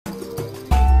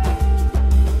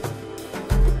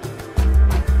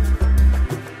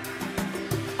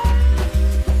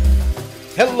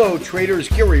Hello traders,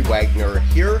 Gary Wagner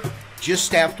here,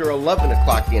 just after 11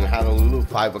 o'clock in Honolulu,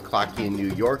 5 o'clock in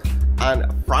New York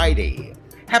on Friday.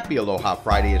 Happy Aloha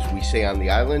Friday, as we say on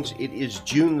the islands. It is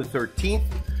June the 13th,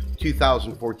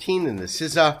 2014, and this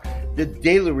is the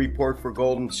daily report for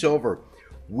gold and silver.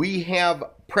 We have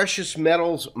precious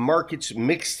metals markets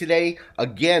mixed today.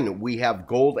 Again, we have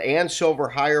gold and silver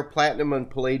higher, platinum and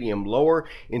palladium lower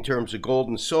in terms of gold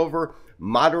and silver.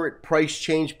 Moderate price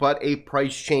change, but a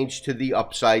price change to the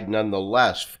upside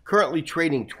nonetheless. Currently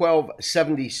trading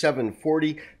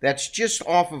 1277.40. That's just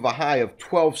off of a high of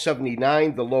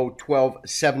 1279, the low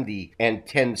 1270 and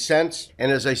 10 cents.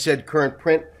 And as I said, current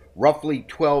print roughly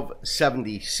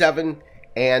 1277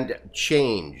 and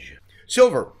change.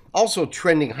 Silver also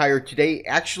trending higher today.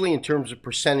 Actually, in terms of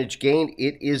percentage gain,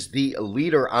 it is the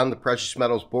leader on the precious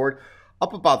metals board,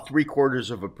 up about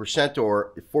 0.75%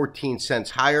 or 14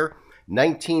 cents higher.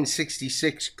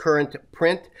 1966 current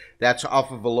print, that's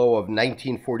off of a low of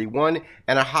 1941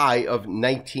 and a high of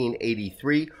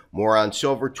 1983. More on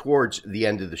silver towards the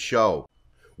end of the show.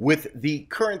 With the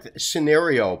current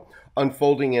scenario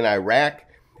unfolding in Iraq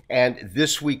and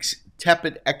this week's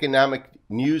tepid economic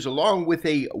news, along with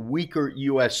a weaker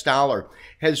U.S. dollar,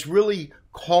 has really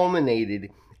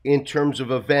culminated in terms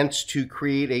of events to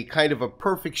create a kind of a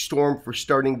perfect storm for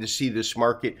starting to see this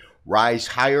market rise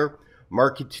higher.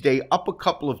 Market today up a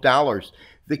couple of dollars.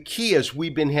 The key, as we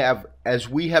have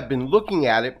been looking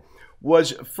at it,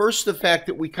 was first the fact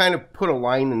that we kind of put a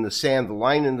line in the sand. The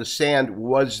line in the sand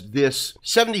was this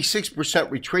 76%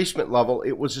 retracement level.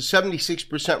 It was a 76%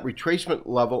 retracement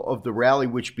level of the rally,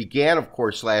 which began, of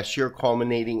course, last year,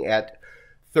 culminating at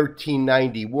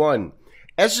 1391.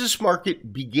 As this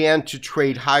market began to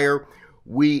trade higher,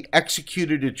 we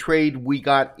executed a trade. We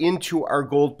got into our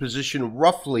gold position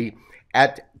roughly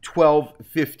at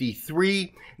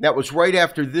 1253. That was right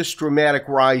after this dramatic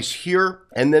rise here.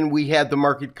 And then we had the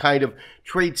market kind of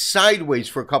trade sideways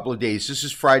for a couple of days. This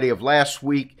is Friday of last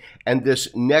week. And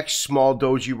this next small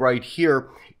doji right here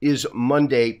is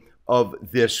Monday of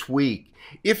this week.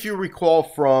 If you recall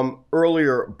from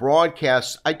earlier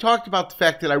broadcasts, I talked about the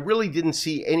fact that I really didn't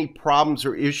see any problems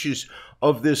or issues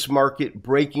of this market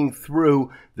breaking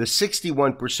through the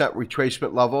 61%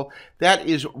 retracement level. That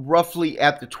is roughly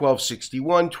at the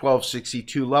 1261,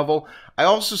 1262 level. I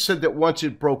also said that once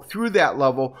it broke through that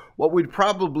level, what we'd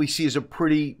probably see is a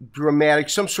pretty dramatic,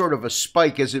 some sort of a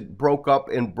spike as it broke up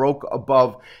and broke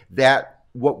above that,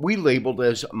 what we labeled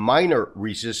as minor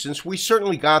resistance. We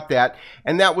certainly got that,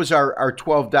 and that was our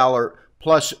 $12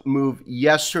 plus move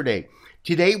yesterday.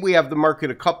 Today, we have the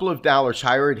market a couple of dollars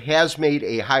higher. It has made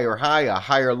a higher high, a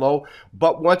higher low.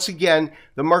 But once again,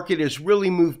 the market has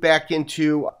really moved back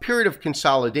into a period of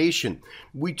consolidation.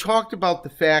 We talked about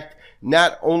the fact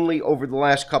not only over the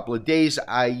last couple of days,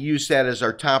 I used that as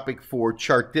our topic for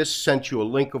Chart This, sent you a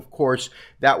link, of course,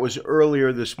 that was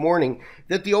earlier this morning,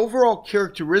 that the overall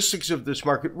characteristics of this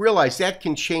market, realize that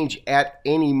can change at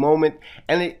any moment.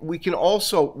 And we can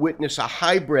also witness a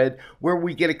hybrid where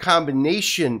we get a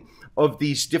combination of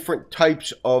these different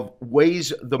types of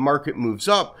ways the market moves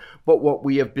up. But what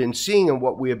we have been seeing and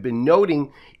what we have been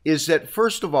noting is that,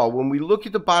 first of all, when we look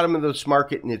at the bottom of this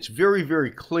market, and it's very,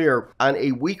 very clear on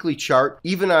a weekly chart,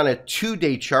 even on a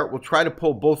 2-day chart, we'll try to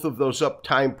pull both of those up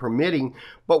time permitting,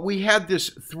 but we had this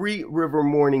three-river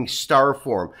morning star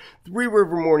form.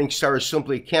 Three-river morning star is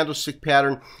simply a candlestick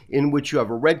pattern in which you have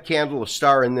a red candle, a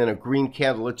star, and then a green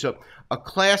candle. It's a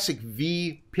classic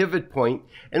V pivot point.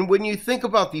 And when you think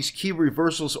about these key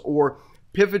reversals or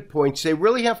pivot points, they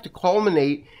really have to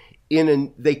culminate in a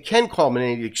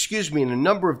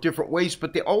number of different ways,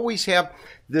 but they always have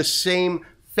the same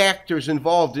factors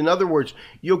involved. In other words,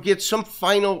 you'll get some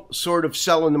final sort of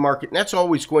sell in the market, and that's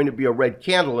always going to be a red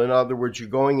candle. In other words, you're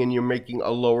going and you're making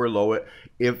a lower low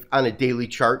if on a daily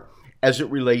chart as it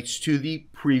relates to the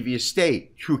previous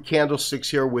day. True candlesticks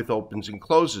here with opens and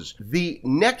closes. The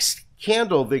next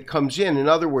candle that comes in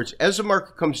other words, as the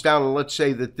market comes down, and let's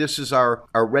say that this is our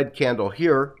red candle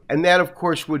here, and that of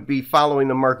course would be following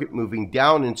the market moving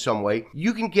down in some way,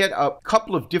 you can get a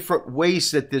couple of different ways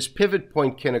that this pivot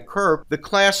point can occur. The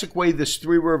classic way, this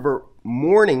three-river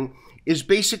morning, is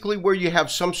basically where you have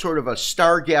some sort of a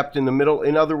star gap in the middle.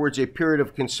 In other words, a period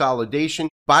of consolidation.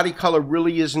 Body color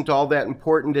really isn't all that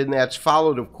important, and that's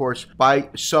followed, of course, by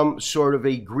some sort of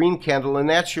a green candle, and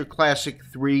that's your classic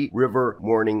three-river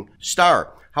morning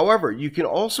star. However, you can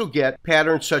also get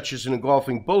patterns such as an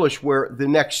engulfing bullish, where the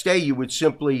next day you would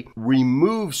simply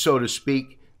remove, so to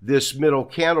speak, this middle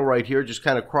candle right here, just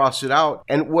kind of cross it out,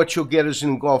 and what you'll get is an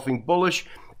engulfing bullish.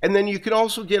 And then you can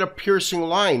also get a piercing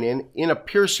line. And in a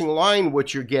piercing line,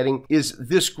 what you're getting is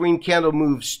this green candle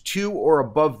moves to or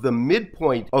above the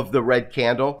midpoint of the red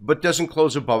candle, but doesn't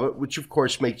close above it, which of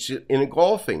course makes it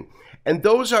engulfing. And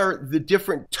those are the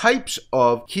different types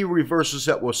of key reversals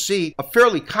that we'll see. A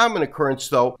fairly common occurrence,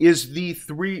 though, is the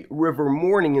three-river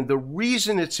morning. And the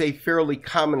reason it's a fairly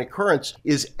common occurrence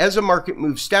is as a market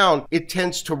moves down, it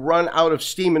tends to run out of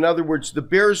steam. In other words, the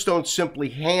bears don't simply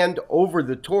hand over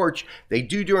the torch. They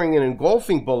do during an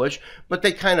engulfing bullish, but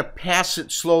they kind of pass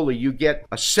it slowly. You get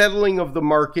a settling of the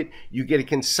market, you get a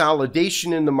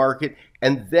consolidation in the market,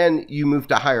 and then you move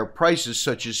to higher prices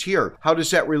such as here. How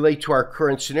does that relate to our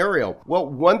current scenario? Well,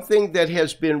 one thing that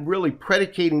has been really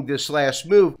predicating this last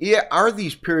move are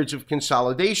these periods of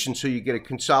consolidation. So you get a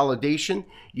consolidation,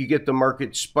 you get the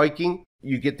market spiking,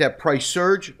 you get that price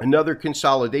surge, another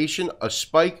consolidation, a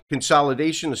spike,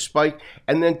 consolidation, a spike,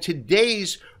 and then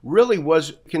today's really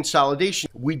was consolidation.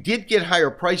 We did get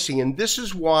higher pricing, and this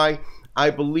is why I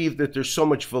believe that there's so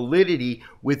much validity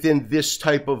within this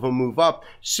type of a move up.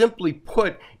 Simply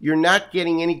put, you're not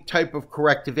getting any type of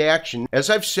corrective action. As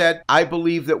I've said, I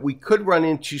believe that we could run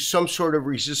into some sort of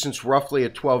resistance roughly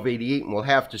at 1288, and we'll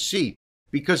have to see.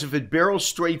 Because if it barrels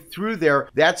straight through there,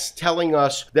 that's telling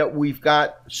us that we've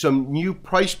got some new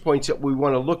price points that we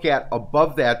want to look at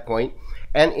above that point.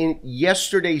 And in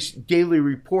yesterday's daily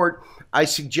report, I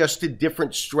suggested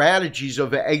different strategies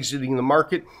of exiting the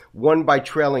market. One by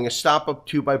trailing a stop up,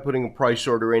 two by putting a price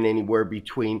order in anywhere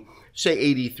between, say,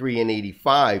 83 and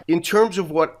 85. In terms of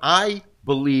what I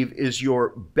believe is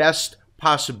your best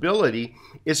possibility,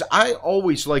 is I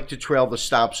always like to trail the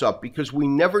stops up because we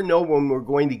never know when we're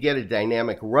going to get a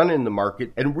dynamic run in the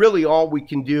market. And really all we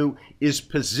can do is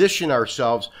position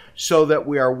ourselves so that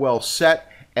we are well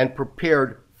set and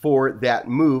prepared for that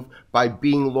move by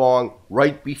being long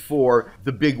right before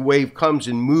the big wave comes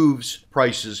and moves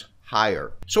prices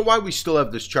higher. So while we still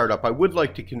have this chart up, I would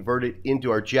like to convert it into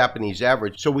our Japanese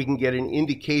average so we can get an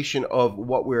indication of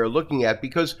what we're looking at,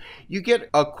 because you get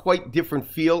a quite different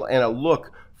feel and a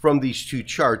look from these two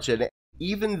charts. And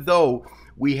even though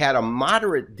we had a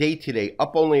moderate day today,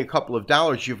 up only a couple of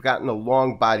dollars, you've gotten a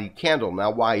long bodied candle.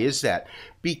 Now, why is that?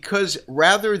 Because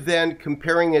rather than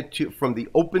comparing it to from the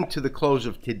open to the close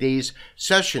of today's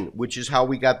session, which is how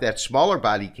we got that smaller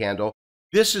body candle,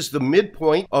 this is the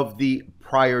midpoint of the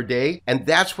prior day, and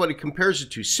that's what it compares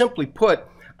it to. Simply put,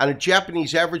 on a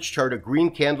Japanese average chart, a green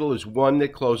candle is one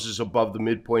that closes above the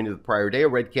midpoint of the prior day. A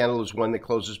red candle is one that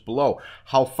closes below.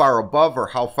 How far above or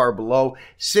how far below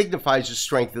signifies the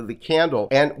strength of the candle.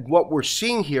 And what we're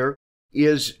seeing here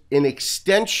is an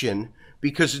extension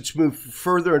because it's moved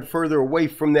further and further away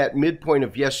from that midpoint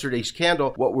of yesterday's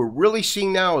candle. What we're really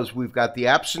seeing now is we've got the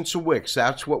absence of wicks.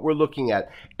 That's what we're looking at.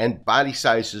 And body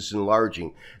size is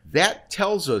enlarging. That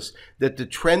tells us that the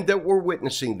trend that we're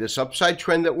witnessing, this upside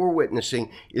trend that we're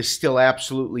witnessing, is still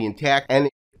absolutely intact and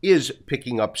is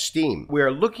picking up steam. We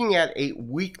are looking at a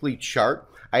weekly chart.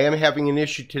 I am having an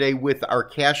issue today with our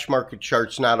cash market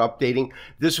charts not updating.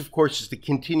 This, of course, is the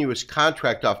continuous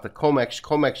contract off the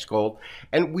COMEX Gold.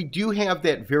 And we do have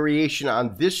that variation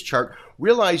on this chart.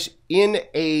 Realize in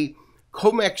a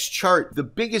COMEX chart, the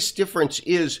biggest difference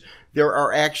is there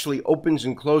are actually opens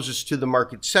and closes to the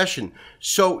market session.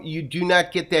 So you do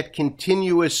not get that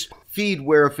continuous feed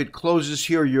where if it closes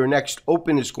here, your next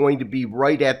open is going to be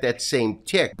right at that same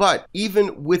tick. But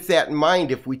even with that in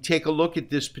mind, if we take a look at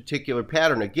this particular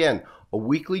pattern, again, a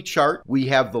weekly chart, we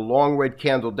have the long red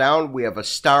candle down, we have a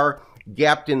star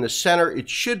gapped in the center. It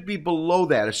should be below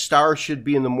that. A star should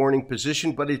be in the morning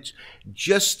position, but it's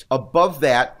just above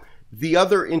that. The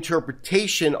other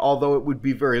interpretation, although it would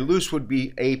be very loose, would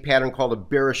be a pattern called a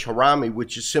bearish harami,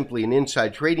 which is simply an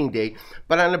inside trading day.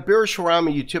 But on a bearish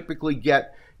harami, you typically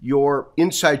get your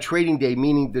inside trading day,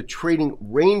 meaning the trading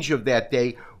range of that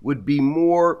day would be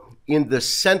more in the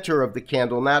center of the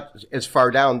candle, not as far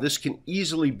down. This can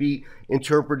easily be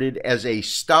interpreted as a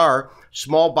star,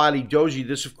 small body doji.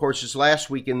 This, of course, is last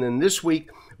week. And then this week,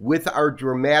 with our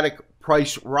dramatic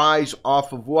price rise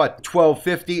off of what,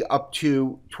 1250 up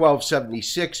to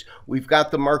 1276, we've got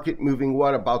the market moving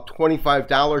what, about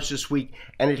 $25 this week,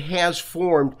 and it has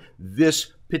formed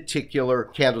this particular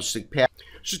candlestick pattern.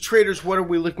 So traders, what are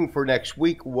we looking for next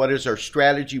week? What is our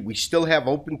strategy? We still have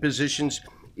open positions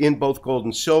in both gold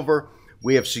and silver.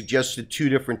 We have suggested two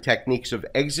different techniques of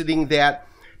exiting that.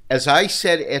 As I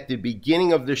said at the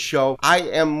beginning of the show, I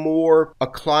am more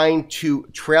inclined to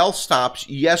trail stops.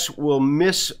 Yes, we'll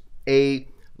miss a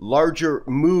larger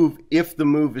move if the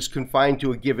move is confined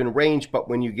to a given range, but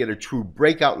when you get a true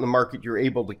breakout in the market, you're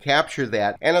able to capture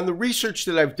that. And on the research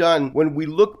that I've done, when we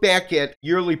look back at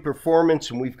yearly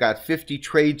performance, and we've got 50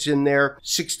 trades in there,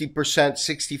 60%,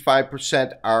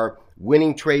 65% are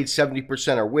winning trades,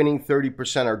 70% are winning,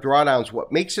 30% are drawdowns.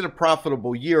 What makes it a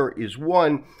profitable year is,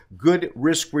 one, good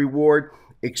risk reward,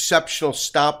 exceptional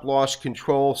stop loss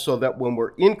control, so that when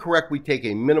we're incorrect, we take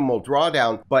a minimal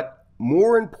drawdown. But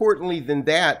more importantly than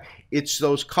that, it's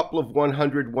those couple of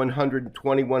 $100, $120,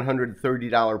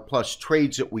 $130 plus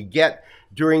trades that we get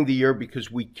during the year,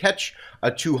 because we catch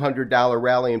a $200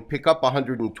 rally and pick up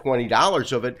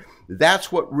 $120 of it.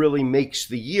 That's what really makes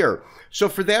the year. So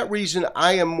for that reason,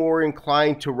 I am more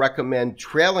inclined to recommend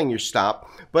trailing your stop.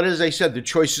 But as I said, the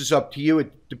choice is up to you.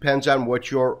 It depends on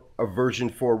what your aversion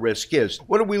for risk is.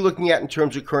 What are we looking at in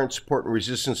terms of current support and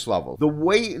resistance level? The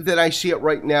way that I see it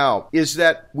right now is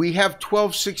that we have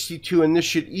 1262, and this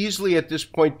should easily at this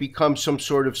point become some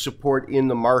sort of support in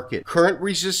the market. Current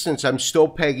resistance, I'm still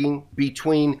pegging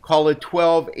between, call it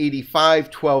 1285,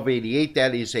 1288.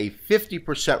 That is a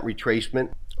 50%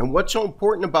 retracement. And what's so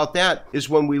important about that is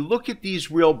when we look at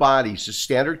these real bodies, the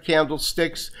standard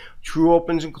candlesticks, true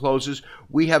opens and closes,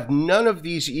 we have none of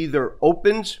these either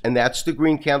opens, and that's the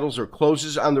green candles, or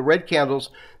closes on the red candles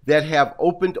that have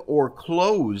opened or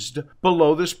closed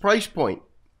below this price point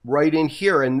right in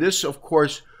here. And this, of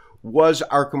course, was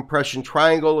our compression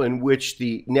triangle, in which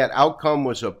the net outcome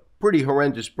was a pretty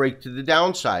horrendous break to the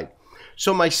downside.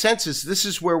 So my sense is this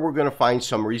is where we're going to find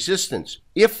some resistance.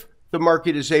 If the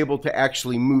market is able to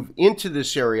actually move into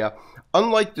this area,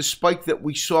 unlike the spike that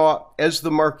we saw as the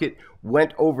market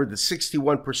went over the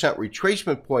 61%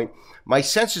 retracement point, my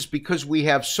sense is because we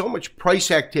have so much price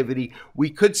activity, we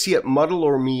could see it muddle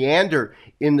or meander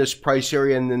in this price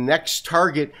area. And the next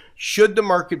target, should the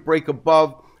market break above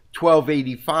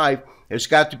 1285, has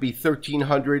got to be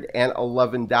 $1,311.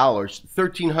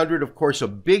 $1,300, of course, a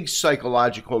big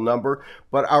psychological number,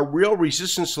 but our real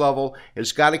resistance level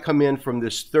has got to come in from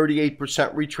this 38%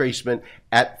 retracement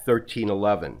at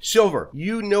 $1,311. Silver,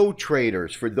 you know,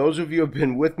 traders, for those of you who have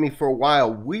been with me for a while,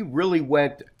 we really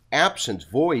went absent,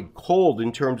 void, cold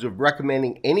in terms of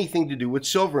recommending anything to do with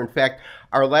silver. In fact,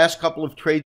 our last couple of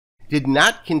trades did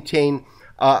not contain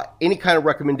any kind of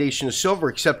recommendation of silver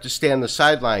except to stay on the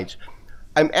sidelines.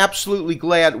 I'm absolutely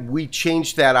glad we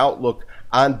changed that outlook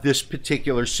on this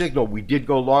particular signal. We did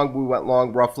go long. We went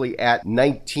long roughly at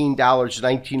 $19,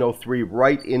 $19.03,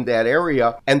 right in that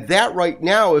area. And that right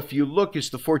now, if you look, is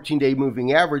the 14-day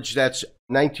moving average. That's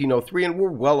 $19.03, and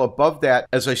we're well above that,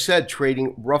 as I said,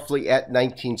 trading roughly at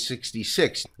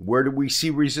 $19.66. Where do we see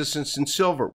resistance in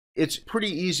silver? It's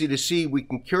pretty easy to see. We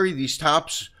can carry these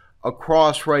tops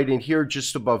across right in here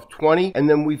just above 20, and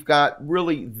then we've got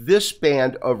really this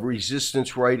band of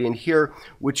resistance right in here,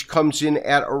 which comes in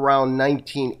at around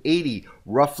 1980,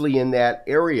 roughly in that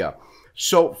area.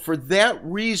 So for that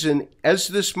reason, as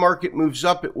this market moves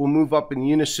up, it will move up in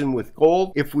unison with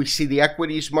gold. If we see the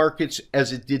equities markets,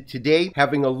 as it did today,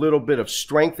 having a little bit of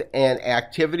strength and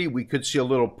activity, we could see a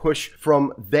little push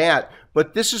from that.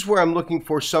 But this is where I'm looking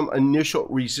for some initial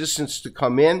resistance to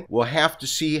come in. We'll have to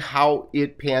see how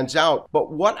it pans out.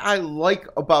 But what I like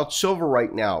about silver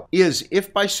right now is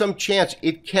if by some chance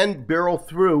it can barrel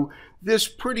through this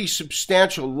pretty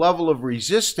substantial level of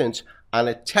resistance on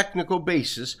a technical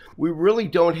basis, we really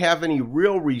don't have any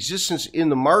real resistance in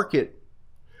the market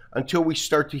until we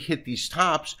start to hit these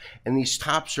tops, and these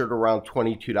tops are at around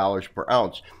 $22 per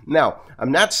ounce. Now,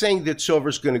 I'm not saying that silver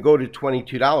is going to go to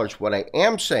 $22. What I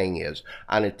am saying is,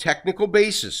 on a technical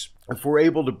basis, if we're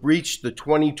able to breach the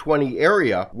 2020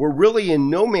 area, we're really in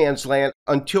no man's land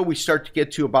until we start to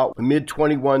get to about the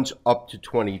mid-21s up to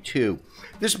 22.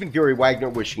 This has been Gary Wagner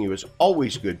wishing you, as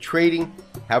always, good trading.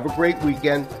 Have a great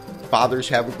weekend. Fathers,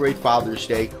 have a great Father's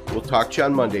Day. We'll talk to you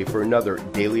on Monday for another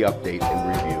daily update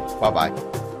and review.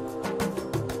 Bye-bye.